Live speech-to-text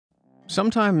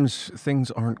Sometimes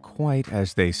things aren't quite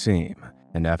as they seem,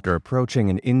 and after approaching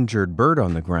an injured bird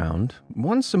on the ground,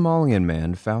 one Somalian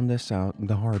man found this out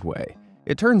the hard way.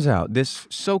 It turns out this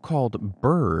so-called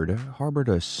bird harbored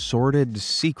a sordid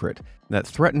secret that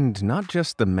threatened not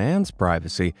just the man's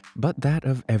privacy, but that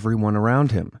of everyone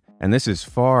around him. And this is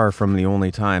far from the only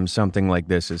time something like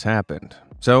this has happened.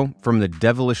 So, from the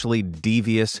devilishly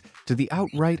devious to the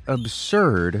outright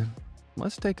absurd,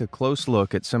 let's take a close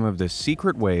look at some of the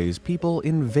secret ways people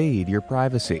invade your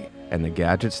privacy and the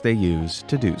gadgets they use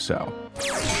to do so.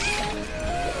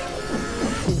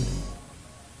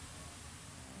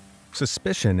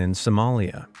 Suspicion in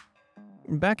Somalia.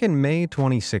 Back in May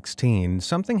 2016,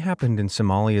 something happened in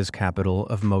Somalia's capital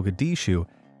of Mogadishu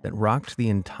that rocked the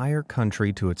entire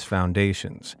country to its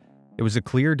foundations. It was a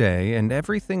clear day and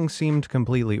everything seemed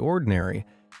completely ordinary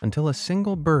until a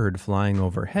single bird flying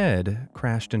overhead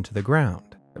crashed into the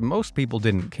ground. Most people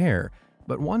didn't care,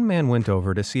 but one man went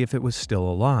over to see if it was still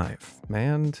alive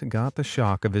and got the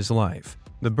shock of his life.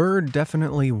 The bird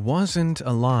definitely wasn't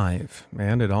alive,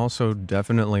 and it also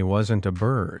definitely wasn't a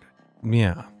bird.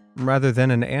 Yeah, rather than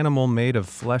an animal made of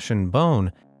flesh and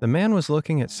bone, the man was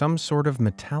looking at some sort of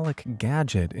metallic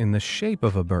gadget in the shape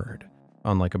of a bird.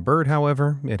 Unlike a bird,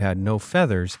 however, it had no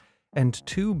feathers, and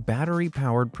two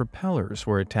battery-powered propellers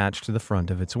were attached to the front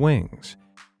of its wings.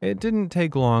 It didn't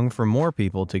take long for more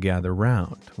people to gather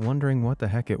round, wondering what the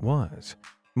heck it was.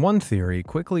 One theory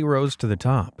quickly rose to the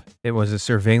top. It was a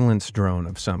surveillance drone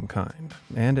of some kind,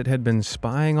 and it had been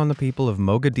spying on the people of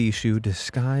Mogadishu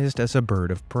disguised as a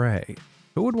bird of prey.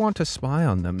 Who would want to spy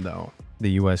on them, though?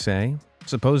 The USA?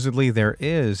 Supposedly there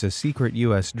is a secret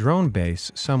US drone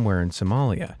base somewhere in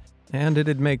Somalia, and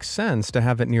it'd make sense to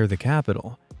have it near the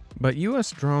capital. But US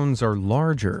drones are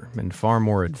larger and far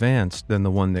more advanced than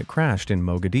the one that crashed in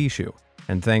Mogadishu,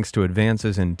 and thanks to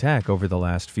advances in tech over the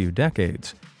last few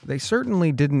decades, they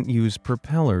certainly didn't use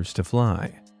propellers to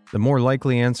fly. The more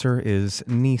likely answer is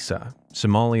NISA,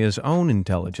 Somalia's own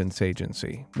intelligence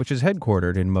agency, which is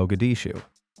headquartered in Mogadishu.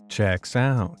 Checks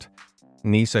out.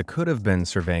 NISA could have been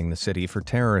surveying the city for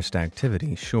terrorist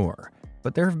activity, sure,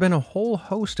 but there have been a whole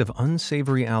host of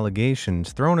unsavory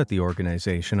allegations thrown at the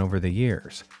organization over the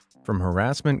years, from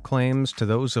harassment claims to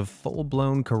those of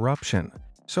full-blown corruption,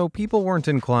 so people weren't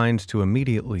inclined to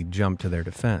immediately jump to their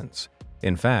defense.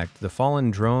 In fact, the fallen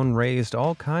drone raised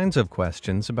all kinds of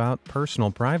questions about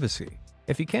personal privacy.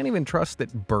 If you can't even trust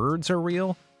that birds are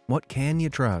real, what can you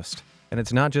trust? And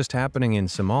it's not just happening in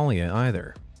Somalia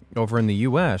either. Over in the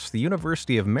US, the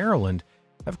University of Maryland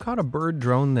have caught a bird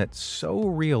drone that's so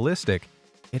realistic,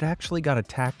 it actually got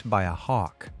attacked by a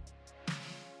hawk.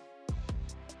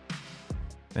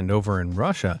 And over in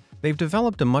Russia, they've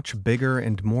developed a much bigger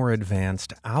and more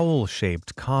advanced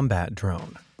owl-shaped combat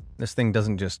drone. This thing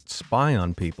doesn't just spy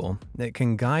on people, it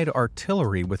can guide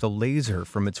artillery with a laser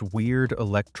from its weird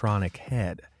electronic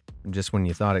head. Just when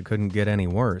you thought it couldn't get any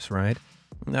worse, right?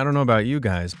 I don't know about you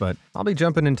guys, but I'll be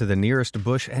jumping into the nearest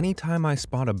bush anytime I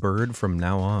spot a bird from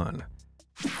now on.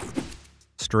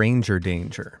 Stranger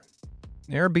danger.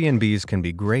 Airbnbs can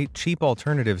be great, cheap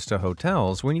alternatives to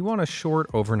hotels when you want a short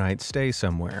overnight stay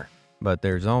somewhere. But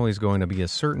there's always going to be a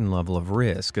certain level of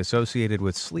risk associated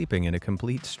with sleeping in a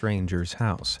complete stranger's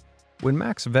house. When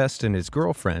Max Vest and his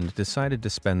girlfriend decided to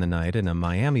spend the night in a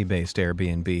Miami-based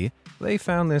Airbnb, they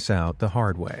found this out the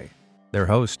hard way. Their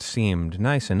host seemed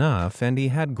nice enough, and he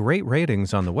had great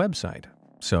ratings on the website.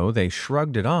 So they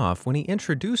shrugged it off when he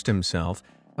introduced himself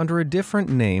under a different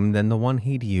name than the one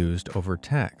he'd used over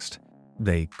text.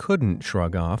 They couldn't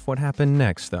shrug off what happened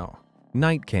next, though.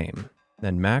 Night came,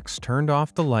 and Max turned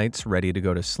off the lights ready to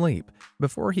go to sleep.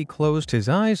 Before he closed his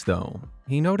eyes, though,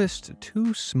 he noticed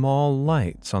two small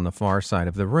lights on the far side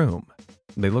of the room.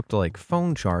 They looked like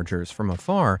phone chargers from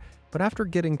afar, but after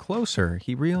getting closer,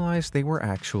 he realized they were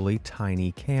actually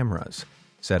tiny cameras,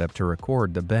 set up to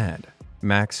record the bed.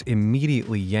 Max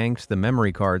immediately yanked the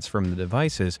memory cards from the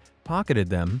devices, pocketed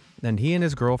them, and he and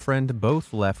his girlfriend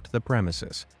both left the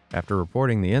premises. After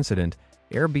reporting the incident,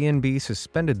 Airbnb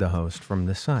suspended the host from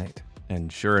the site.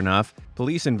 And sure enough,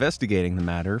 police investigating the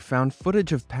matter found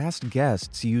footage of past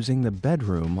guests using the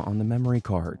bedroom on the memory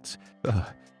cards.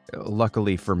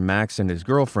 Luckily for Max and his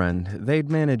girlfriend, they'd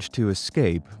managed to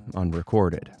escape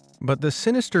unrecorded. But the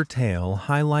sinister tale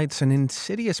highlights an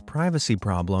insidious privacy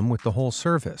problem with the whole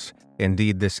service.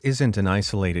 Indeed, this isn't an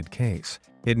isolated case.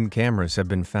 Hidden cameras have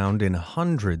been found in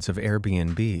hundreds of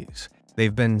Airbnbs.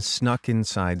 They've been snuck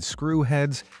inside screw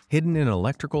heads, hidden in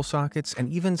electrical sockets, and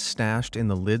even stashed in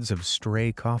the lids of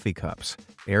stray coffee cups.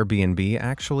 Airbnb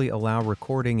actually allow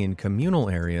recording in communal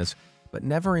areas, but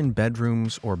never in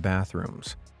bedrooms or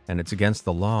bathrooms. and it's against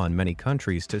the law in many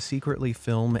countries to secretly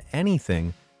film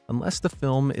anything unless the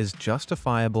film is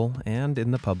justifiable and in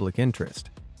the public interest.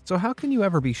 So how can you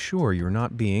ever be sure you're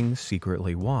not being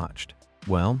secretly watched?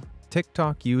 Well,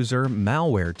 TikTok user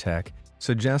Malware Tech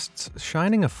suggests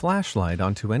shining a flashlight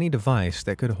onto any device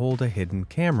that could hold a hidden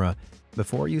camera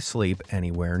before you sleep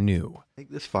anywhere new. Take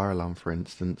this fire alarm for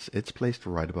instance, it's placed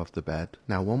right above the bed.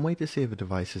 Now one way to see if a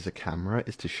device is a camera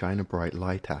is to shine a bright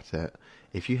light at it.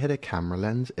 If you hit a camera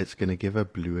lens, it's going to give a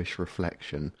bluish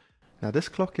reflection. Now this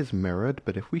clock is mirrored,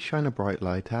 but if we shine a bright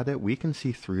light at it, we can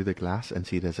see through the glass and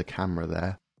see there's a camera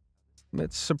there.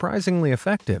 It's surprisingly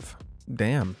effective.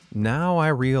 Damn, now I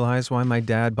realize why my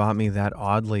dad bought me that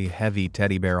oddly heavy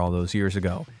teddy bear all those years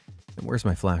ago. And where's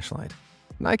my flashlight?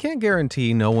 I can't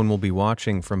guarantee no one will be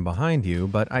watching from behind you,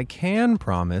 but I can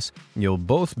promise you'll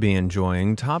both be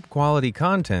enjoying top quality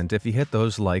content if you hit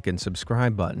those like and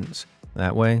subscribe buttons.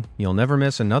 That way, you'll never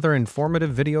miss another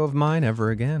informative video of mine ever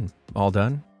again. All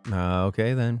done?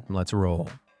 Okay then, let's roll.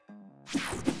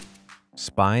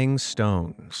 Spying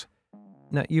stones.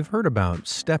 Now, you've heard about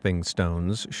stepping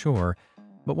stones, sure,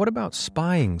 but what about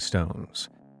spying stones?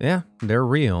 Yeah, they're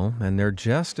real, and they're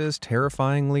just as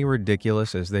terrifyingly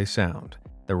ridiculous as they sound.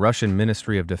 The Russian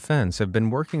Ministry of Defense have been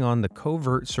working on the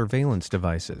covert surveillance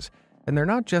devices, and they're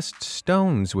not just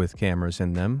stones with cameras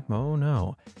in them, oh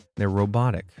no. They're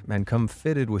robotic and come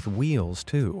fitted with wheels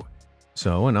too.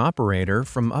 So an operator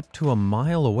from up to a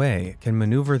mile away can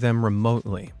maneuver them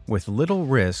remotely with little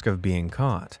risk of being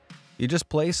caught. You just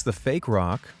place the fake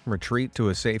rock, retreat to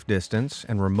a safe distance,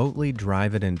 and remotely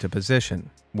drive it into position.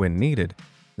 When needed,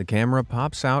 the camera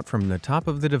pops out from the top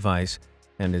of the device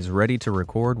and is ready to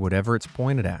record whatever it's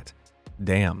pointed at.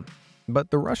 Damn.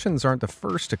 But the Russians aren't the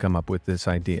first to come up with this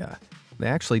idea. They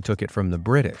actually took it from the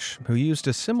British, who used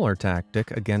a similar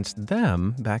tactic against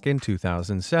them back in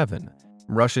 2007.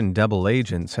 Russian double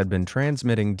agents had been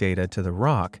transmitting data to the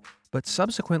rock, but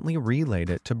subsequently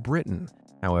relayed it to Britain.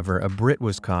 However, a Brit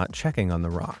was caught checking on the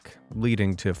rock,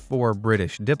 leading to 4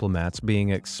 British diplomats being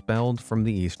expelled from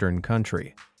the eastern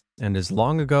country. And as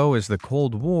long ago as the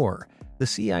Cold War, the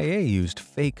CIA used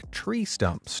fake tree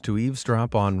stumps to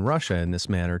eavesdrop on Russia in this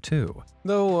manner too.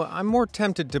 Though I'm more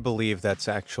tempted to believe that's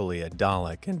actually a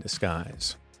Dalek in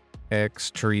disguise.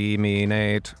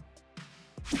 Exterminate.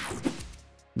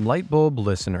 Lightbulb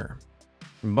listener.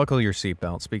 Buckle your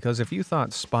seatbelts, because if you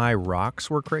thought spy rocks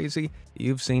were crazy,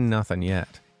 you've seen nothing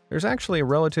yet. There's actually a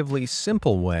relatively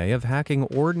simple way of hacking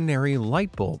ordinary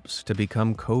light bulbs to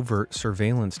become covert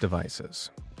surveillance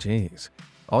devices. Jeez.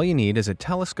 All you need is a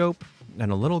telescope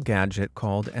and a little gadget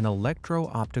called an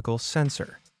electro-optical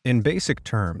sensor. In basic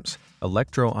terms,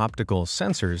 electro-optical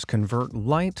sensors convert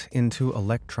light into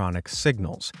electronic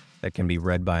signals that can be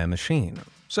read by a machine.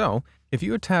 So, if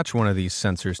you attach one of these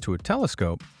sensors to a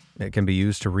telescope, it can be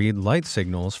used to read light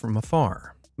signals from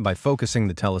afar. By focusing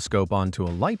the telescope onto a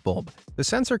light bulb, the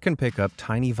sensor can pick up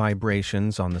tiny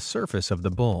vibrations on the surface of the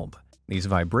bulb. These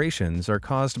vibrations are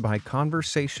caused by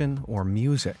conversation or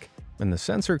music, and the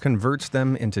sensor converts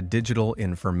them into digital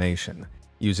information.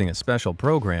 Using a special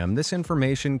program, this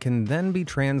information can then be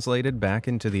translated back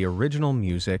into the original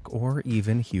music or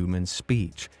even human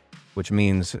speech, which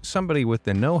means somebody with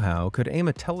the know-how could aim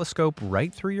a telescope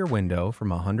right through your window from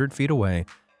 100 feet away,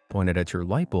 point it at your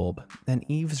light bulb, and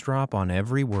eavesdrop on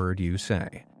every word you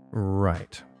say.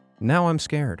 Right. Now I'm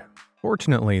scared.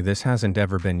 Fortunately, this hasn't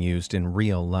ever been used in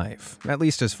real life, at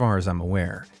least as far as I'm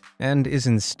aware, and is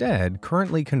instead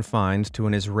currently confined to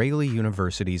an Israeli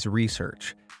university's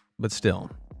research. But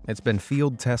still, it's been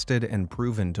field tested and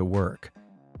proven to work.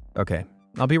 Okay,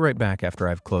 I'll be right back after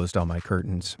I've closed all my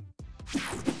curtains.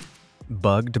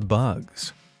 Bugged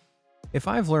bugs. If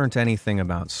I've learned anything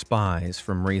about spies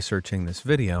from researching this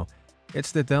video,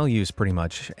 it's that they'll use pretty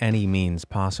much any means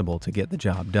possible to get the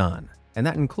job done. And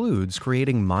that includes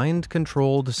creating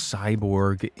mind-controlled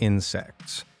cyborg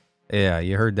insects. Yeah,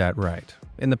 you heard that right.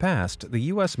 In the past, the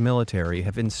US military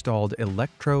have installed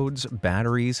electrodes,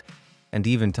 batteries, and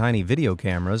even tiny video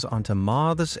cameras onto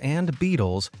moths and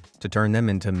beetles to turn them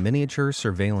into miniature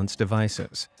surveillance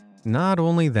devices. Not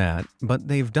only that, but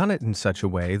they've done it in such a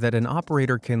way that an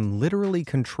operator can literally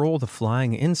control the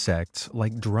flying insects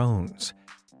like drones.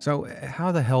 So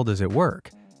how the hell does it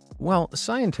work? Well,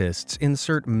 scientists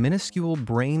insert minuscule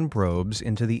brain probes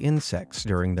into the insects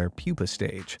during their pupa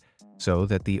stage, so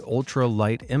that the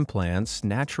ultra-light implants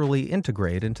naturally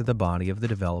integrate into the body of the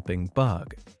developing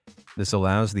bug. This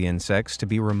allows the insects to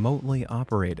be remotely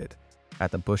operated.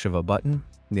 At the push of a button,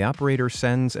 the operator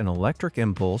sends an electric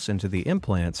impulse into the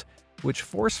implants, which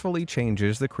forcefully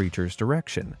changes the creature's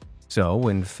direction. So,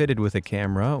 when fitted with a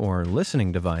camera or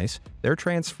listening device, they're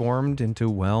transformed into,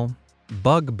 well,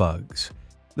 Bugs.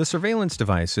 The surveillance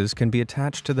devices can be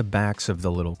attached to the backs of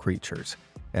the little creatures,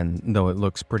 and though it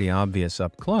looks pretty obvious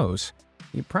up close,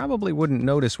 you probably wouldn't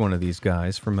notice one of these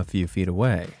guys from a few feet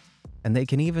away. And they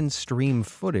can even stream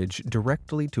footage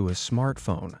directly to a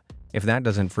smartphone. If that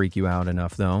doesn't freak you out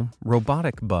enough though,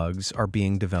 robotic bugs are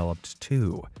being developed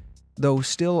too. Though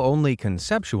still only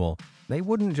conceptual, they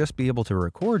wouldn't just be able to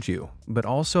record you, but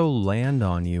also land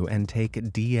on you and take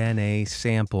DNA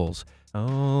samples.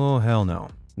 Oh, hell no.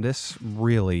 This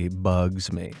really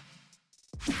bugs me.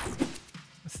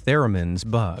 Theremin's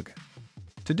bug.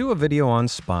 To do a video on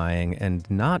spying and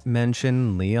not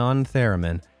mention Leon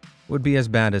Theremin would be as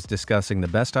bad as discussing the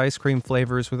best ice cream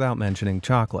flavors without mentioning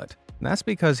chocolate. That's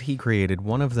because he created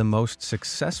one of the most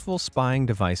successful spying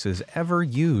devices ever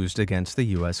used against the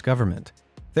US government.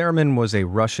 Theremin was a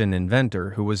Russian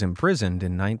inventor who was imprisoned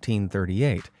in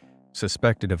 1938,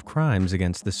 suspected of crimes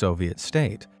against the Soviet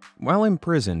state. While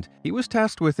imprisoned, he was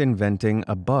tasked with inventing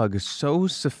a bug so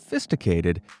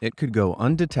sophisticated it could go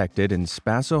undetected in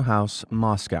Spaso House,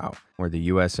 Moscow, where the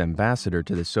US ambassador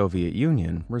to the Soviet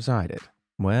Union resided.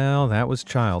 Well, that was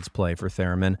child's play for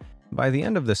Theremin. By the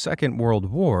end of the Second World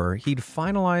War, he'd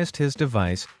finalized his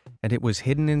device, and it was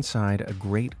hidden inside a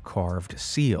great carved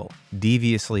seal,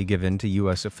 deviously given to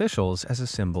US officials as a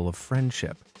symbol of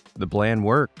friendship. The plan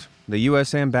worked. The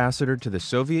US ambassador to the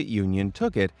Soviet Union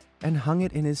took it and hung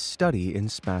it in his study in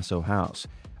Spaso House,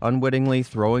 unwittingly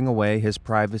throwing away his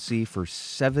privacy for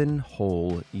 7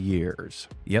 whole years.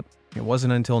 Yep, it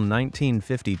wasn't until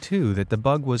 1952 that the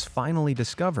bug was finally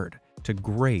discovered, to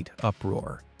great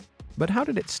uproar. But how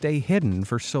did it stay hidden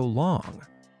for so long?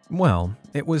 Well,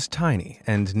 it was tiny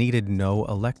and needed no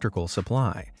electrical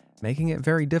supply, making it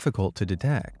very difficult to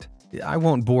detect. I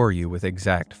won't bore you with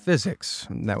exact physics,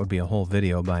 that would be a whole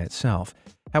video by itself.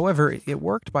 However, it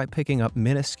worked by picking up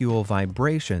minuscule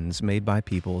vibrations made by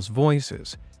people's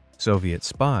voices. Soviet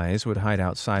spies would hide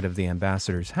outside of the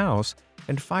ambassador's house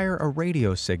and fire a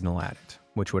radio signal at it,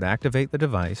 which would activate the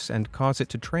device and cause it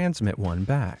to transmit one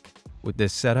back. With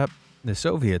this setup, the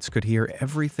Soviets could hear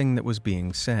everything that was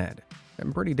being said.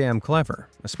 And pretty damn clever,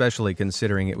 especially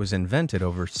considering it was invented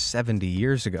over 70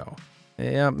 years ago.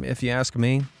 Yeah, if you ask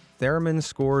me, Theremin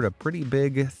scored a pretty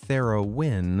big Thera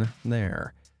win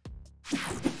there.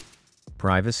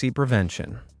 Privacy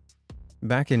prevention.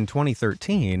 Back in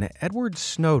 2013, Edward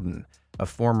Snowden, a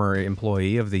former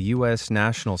employee of the US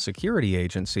National Security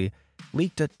Agency,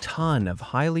 leaked a ton of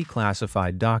highly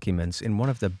classified documents in one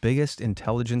of the biggest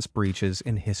intelligence breaches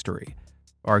in history.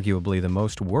 Arguably the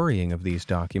most worrying of these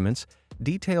documents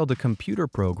detailed a computer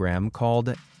program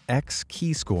called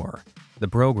X-Keyscore. The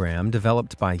program,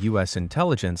 developed by US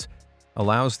intelligence,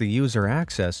 allows the user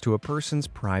access to a person's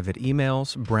private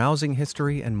emails, browsing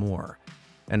history, and more.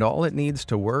 And all it needs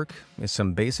to work is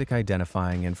some basic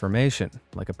identifying information,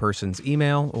 like a person's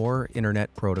email or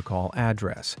Internet Protocol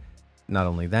address. Not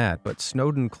only that, but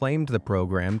Snowden claimed the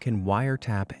program can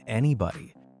wiretap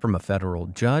anybody, from a federal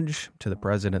judge to the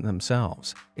president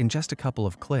themselves, in just a couple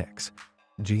of clicks.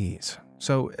 Geez.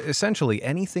 So essentially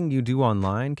anything you do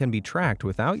online can be tracked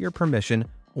without your permission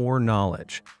or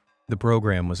knowledge. The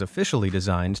program was officially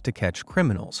designed to catch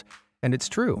criminals, and it's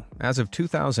true, as of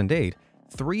 2008,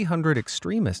 300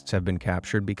 extremists have been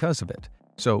captured because of it.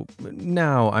 So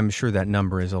now I'm sure that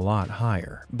number is a lot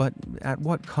higher, but at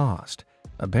what cost?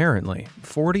 Apparently,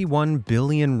 41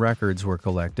 billion records were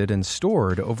collected and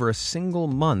stored over a single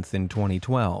month in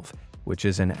 2012, which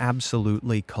is an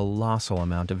absolutely colossal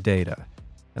amount of data.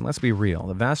 And let's be real,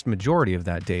 the vast majority of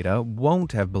that data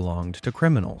won't have belonged to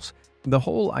criminals. The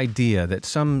whole idea that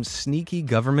some sneaky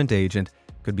government agent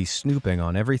could be snooping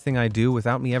on everything I do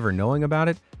without me ever knowing about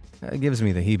it gives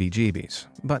me the heebie-jeebies.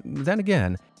 But then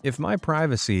again, if my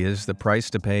privacy is the price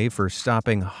to pay for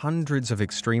stopping hundreds of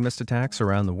extremist attacks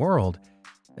around the world,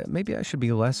 maybe I should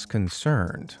be less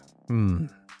concerned.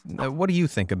 What do you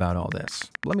think about all this?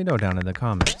 Let me know down in the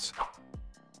comments.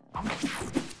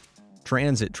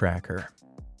 Transit tracker.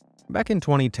 Back in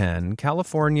 2010,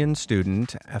 Californian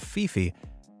student Afifi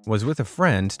was with a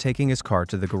friend taking his car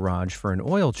to the garage for an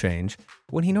oil change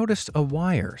when he noticed a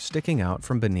wire sticking out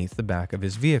from beneath the back of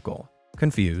his vehicle.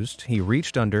 Confused, he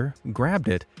reached under, grabbed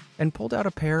it, and pulled out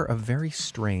a pair of very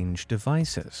strange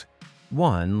devices.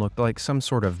 One looked like some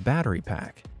sort of battery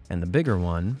pack, and the bigger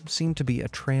one seemed to be a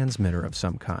transmitter of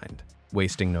some kind.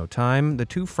 Wasting no time, the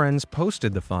two friends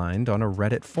posted the find on a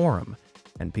Reddit forum,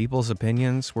 and people's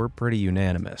opinions were pretty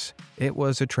unanimous. It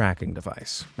was a tracking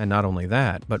device, and not only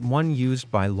that, but one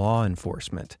used by law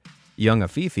enforcement. Young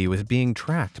Afifi was being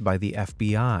tracked by the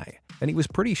FBI, and he was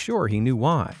pretty sure he knew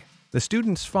why. The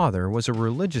student's father was a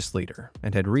religious leader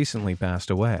and had recently passed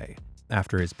away.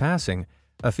 After his passing,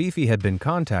 Afifi had been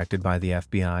contacted by the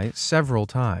FBI several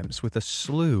times with a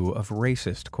slew of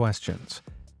racist questions.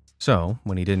 So,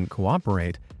 when he didn't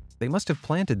cooperate, they must have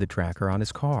planted the tracker on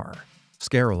his car.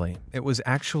 Scarily, it was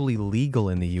actually legal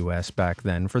in the US back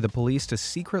then for the police to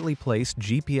secretly place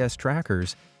GPS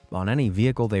trackers on any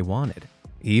vehicle they wanted,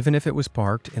 even if it was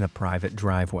parked in a private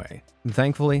driveway.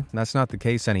 Thankfully, that's not the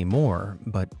case anymore,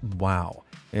 but wow,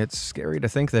 it's scary to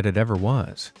think that it ever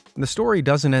was. The story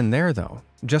doesn't end there though.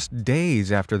 Just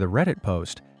days after the Reddit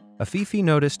post, Afifi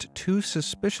noticed two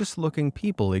suspicious-looking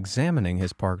people examining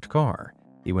his parked car.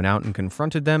 He went out and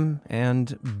confronted them,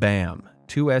 and bam,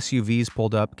 two SUVs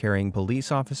pulled up carrying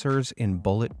police officers in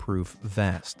bulletproof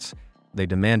vests. They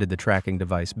demanded the tracking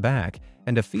device back,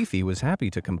 and Afifi was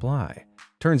happy to comply.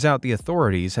 Turns out the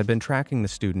authorities had been tracking the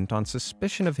student on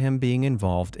suspicion of him being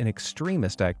involved in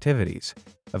extremist activities.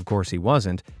 Of course he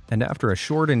wasn't, and after a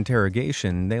short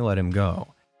interrogation, they let him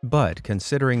go. But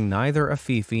considering neither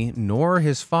Afifi nor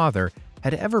his father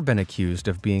had ever been accused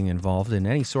of being involved in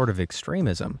any sort of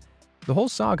extremism, the whole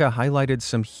saga highlighted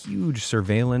some huge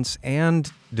surveillance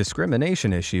and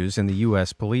discrimination issues in the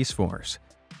US police force.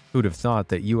 Who'd have thought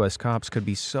that US cops could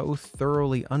be so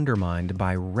thoroughly undermined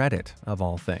by Reddit, of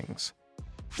all things?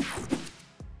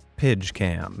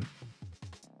 PidgeCam.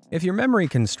 If your memory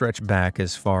can stretch back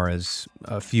as far as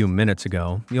a few minutes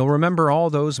ago, you'll remember all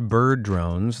those bird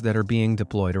drones that are being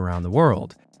deployed around the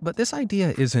world. But this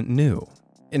idea isn't new.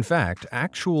 In fact,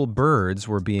 actual birds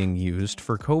were being used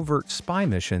for covert spy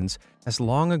missions as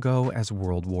long ago as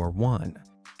World War I.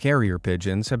 Carrier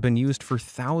pigeons have been used for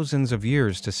thousands of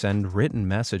years to send written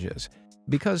messages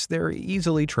because they're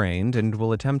easily trained and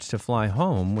will attempt to fly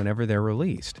home whenever they're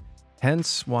released.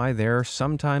 Hence why they're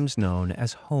sometimes known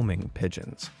as homing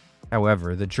pigeons.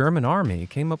 However, the German army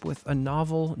came up with a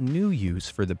novel new use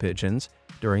for the pigeons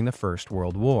during the First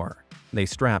World War. They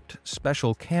strapped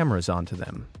special cameras onto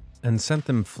them and sent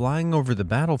them flying over the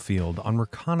battlefield on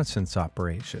reconnaissance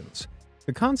operations.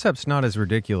 The concept's not as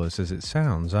ridiculous as it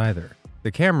sounds either.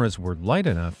 The cameras were light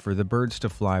enough for the birds to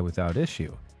fly without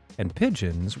issue, and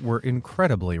pigeons were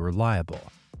incredibly reliable.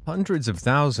 Hundreds of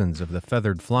thousands of the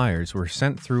feathered flyers were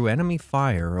sent through enemy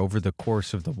fire over the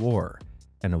course of the war,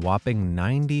 and a whopping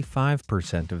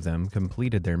 95% of them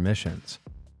completed their missions.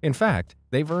 In fact,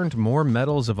 they've earned more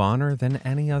medals of honor than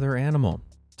any other animal.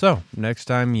 So, next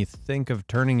time you think of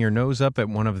turning your nose up at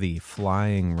one of the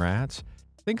flying rats,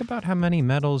 think about how many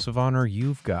medals of honor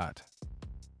you've got.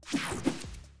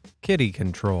 Kitty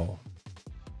control.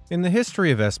 In the history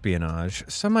of espionage,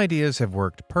 some ideas have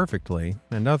worked perfectly,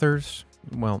 and others,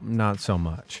 well, not so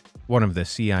much. One of the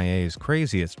CIA's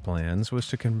craziest plans was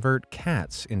to convert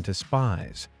cats into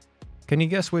spies. Can you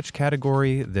guess which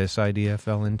category this idea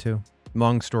fell into?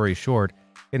 Long story short,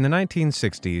 in the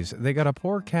 1960s, they got a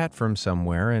poor cat from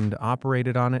somewhere and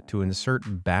operated on it to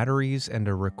insert batteries and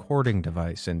a recording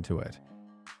device into it.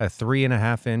 A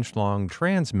 3.5-inch long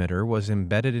transmitter was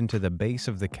embedded into the base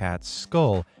of the cat's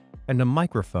skull and a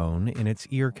microphone in its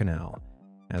ear canal.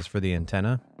 As for the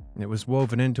antenna, it was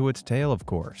woven into its tail, of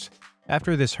course.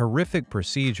 After this horrific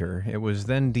procedure, it was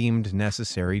then deemed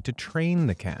necessary to train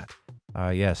the cat.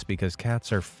 Yes, because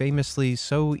cats are famously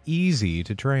so easy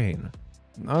to train.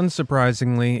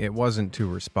 Unsurprisingly, it wasn't too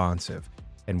responsive,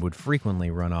 and would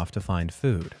frequently run off to find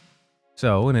food.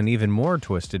 So, in an even more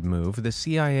twisted move, the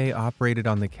CIA operated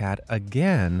on the cat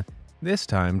again, this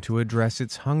time to address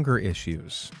its hunger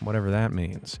issues, whatever that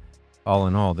means. All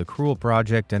in all, the cruel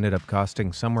project ended up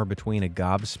costing somewhere between a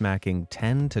gobsmacking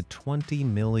 $10 to $20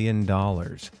 million.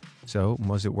 So,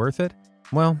 was it worth it?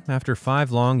 Well, after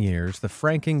 5 long years, the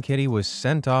Franken kitty was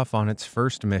sent off on its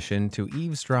first mission to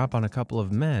eavesdrop on a couple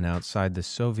of men outside the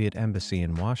Soviet embassy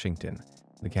in Washington.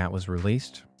 The cat was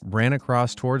released, ran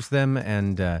across towards them,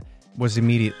 and was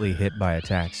immediately hit by a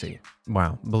taxi.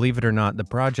 Wow, believe it or not, the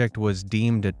project was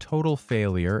deemed a total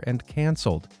failure and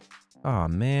canceled. Aw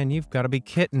man, you've got to be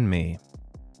kidding me.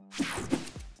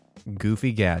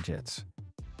 Goofy gadgets.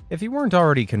 If you weren't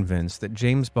already convinced that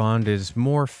James Bond is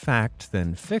more fact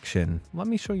than fiction, let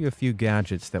me show you a few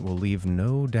gadgets that will leave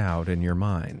no doubt in your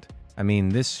mind. I mean,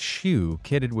 this shoe,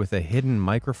 kitted with a hidden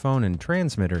microphone and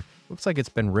transmitter, looks like it's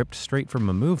been ripped straight from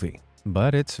a movie.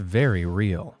 But it's very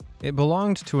real. It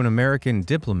belonged to an American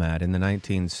diplomat in the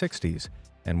 1960s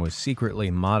and was secretly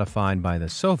modified by the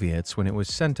Soviets when it was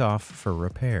sent off for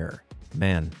repair.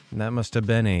 Man, that must have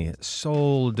been a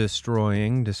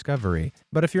soul-destroying discovery.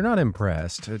 But if you're not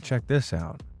impressed, check this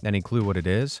out. Any clue what it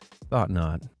is? Thought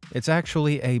not. It's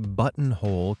actually a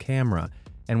buttonhole camera.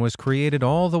 and was created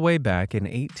all the way back in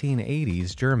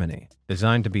 1880s Germany.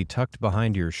 Designed to be tucked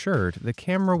behind your shirt, the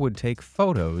camera would take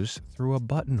photos through a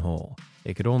buttonhole.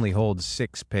 It could only hold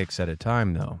 6 pics at a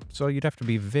time though, so you'd have to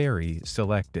be very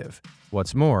selective.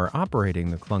 What's more, operating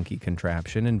the clunky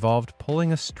contraption involved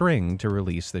pulling a string to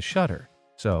release the shutter.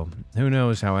 So, who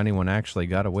knows how anyone actually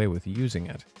got away with using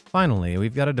it. Finally,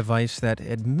 we've got a device that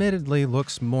admittedly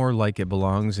looks more like it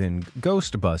belongs in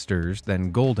Ghostbusters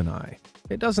than GoldenEye.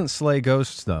 It doesn't slay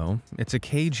ghosts though. It's a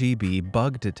KGB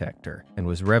bug detector and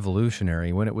was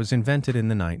revolutionary when it was invented in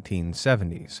the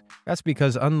 1970s. That's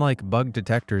because unlike bug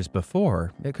detectors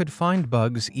before, it could find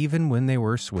bugs even when they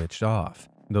were switched off.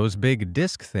 Those big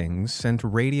disc things sent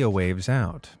radio waves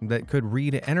out that could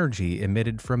read energy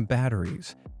emitted from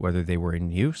batteries, whether they were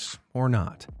in use or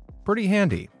not. Pretty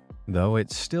handy, though it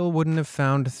still wouldn't have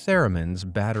found Theramin's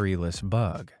batteryless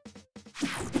bug.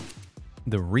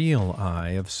 The real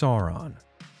Eye of Sauron.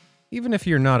 Even if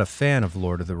you're not a fan of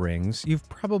Lord of the Rings, you've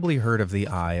probably heard of the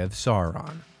Eye of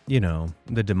Sauron. You know,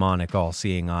 the demonic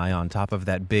all-seeing eye on top of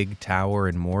that big tower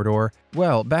in Mordor.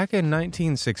 Well, back in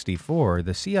 1964,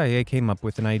 the CIA came up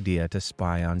with an idea to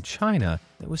spy on China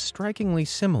that was strikingly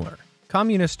similar.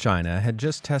 Communist China had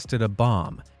just tested a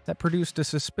bomb that produced a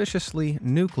suspiciously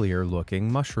nuclear-looking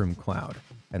mushroom cloud,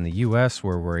 and the US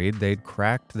were worried they'd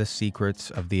cracked the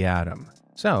secrets of the atom.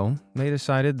 So, they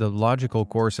decided the logical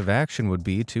course of action would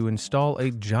be to install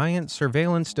a giant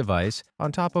surveillance device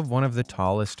on top of one of the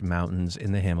tallest mountains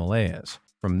in the Himalayas.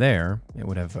 From there, it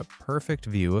would have a perfect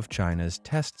view of China's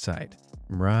test site.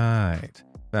 Right.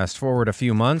 Fast forward a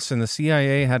few months, and the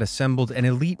CIA had assembled an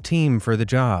elite team for the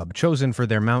job, chosen for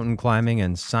their mountain climbing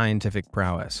and scientific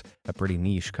prowess, a pretty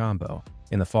niche combo.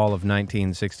 In the fall of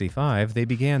 1965, they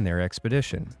began their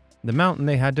expedition. The mountain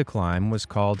they had to climb was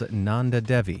called Nanda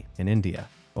Devi in India.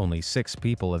 Only 6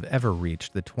 people have ever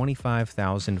reached the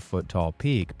 25,000-foot tall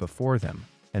peak before them,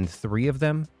 and 3 of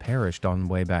them perished on the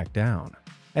way back down.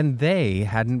 And they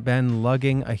hadn't been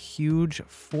lugging a huge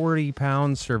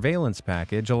 40-pound surveillance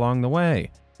package along the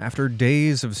way. After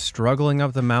days of struggling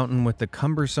up the mountain with the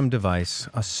cumbersome device,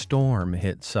 a storm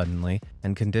hit suddenly,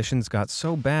 and conditions got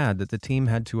so bad that the team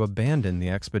had to abandon the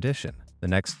expedition. The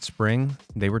next spring,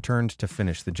 they returned to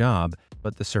finish the job,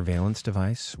 but the surveillance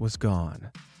device was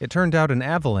gone. It turned out an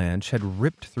avalanche had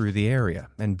ripped through the area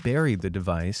and buried the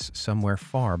device somewhere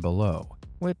far below,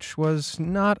 which was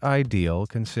not ideal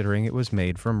considering it was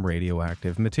made from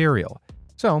radioactive material.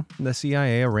 So, the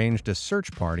CIA arranged a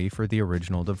search party for the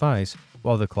original device,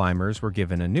 while the climbers were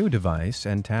given a new device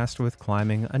and tasked with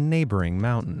climbing a neighboring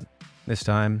mountain. This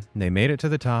time, they made it to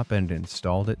the top and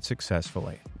installed it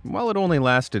successfully. While it only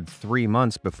lasted 3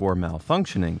 months before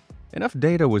malfunctioning, enough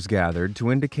data was gathered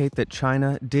to indicate that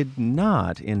China did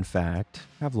not, in fact,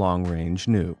 have long-range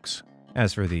nukes.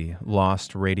 As for the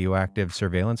lost radioactive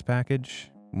surveillance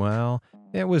package, well,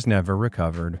 it was never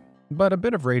recovered. But a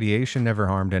bit of radiation never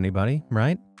harmed anybody,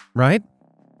 right? Right?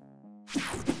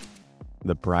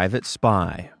 The Private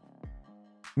Spy.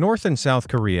 North and South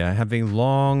Korea have a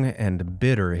long and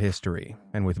bitter history,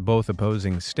 and with both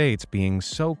opposing states being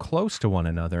so close to one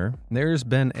another, there's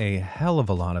been a hell of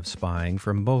a lot of spying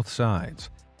from both sides.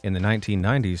 In the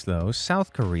 1990s, though,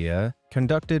 South Korea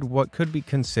conducted what could be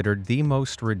considered the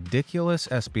most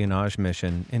ridiculous espionage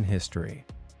mission in history.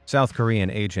 South Korean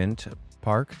agent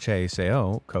Park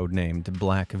Chae-seo, codenamed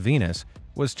Black Venus,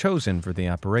 was chosen for the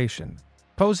operation.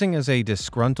 Posing as a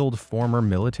disgruntled former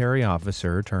military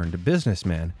officer turned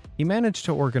businessman, he managed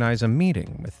to organize a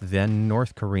meeting with then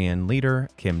North Korean leader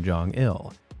Kim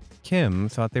Jong-il. Kim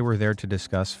thought they were there to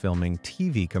discuss filming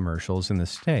TV commercials in the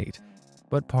state,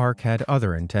 but Park had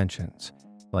other intentions,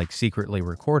 like secretly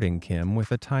recording Kim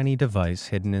with a tiny device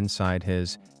hidden inside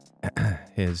his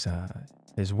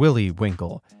willy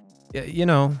winkle. You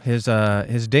know, his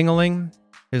dingaling,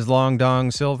 his long dong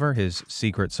silver, his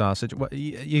secret sausage. Well,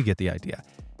 you get the idea.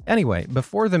 Anyway,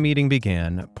 before the meeting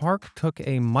began, Park took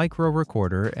a micro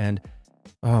recorder and,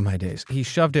 oh my days, he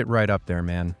shoved it right up there,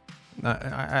 man.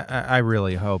 I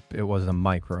really hope it was a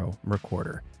micro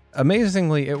recorder.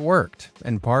 Amazingly, it worked,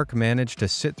 and Park managed to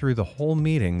sit through the whole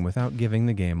meeting without giving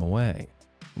the game away.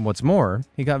 What's more,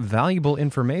 he got valuable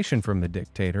information from the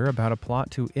dictator about a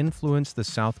plot to influence the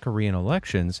South Korean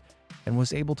elections and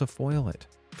was able to foil it.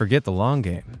 Forget the long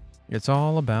game. It's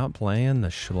all about playing the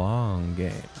schlong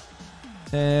game.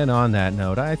 And on that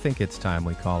note, I think it's time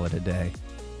we call it a day.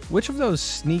 Which of those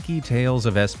sneaky tales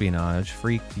of espionage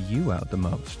freaked you out the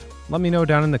most? Let me know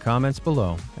down in the comments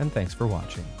below, and thanks for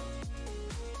watching.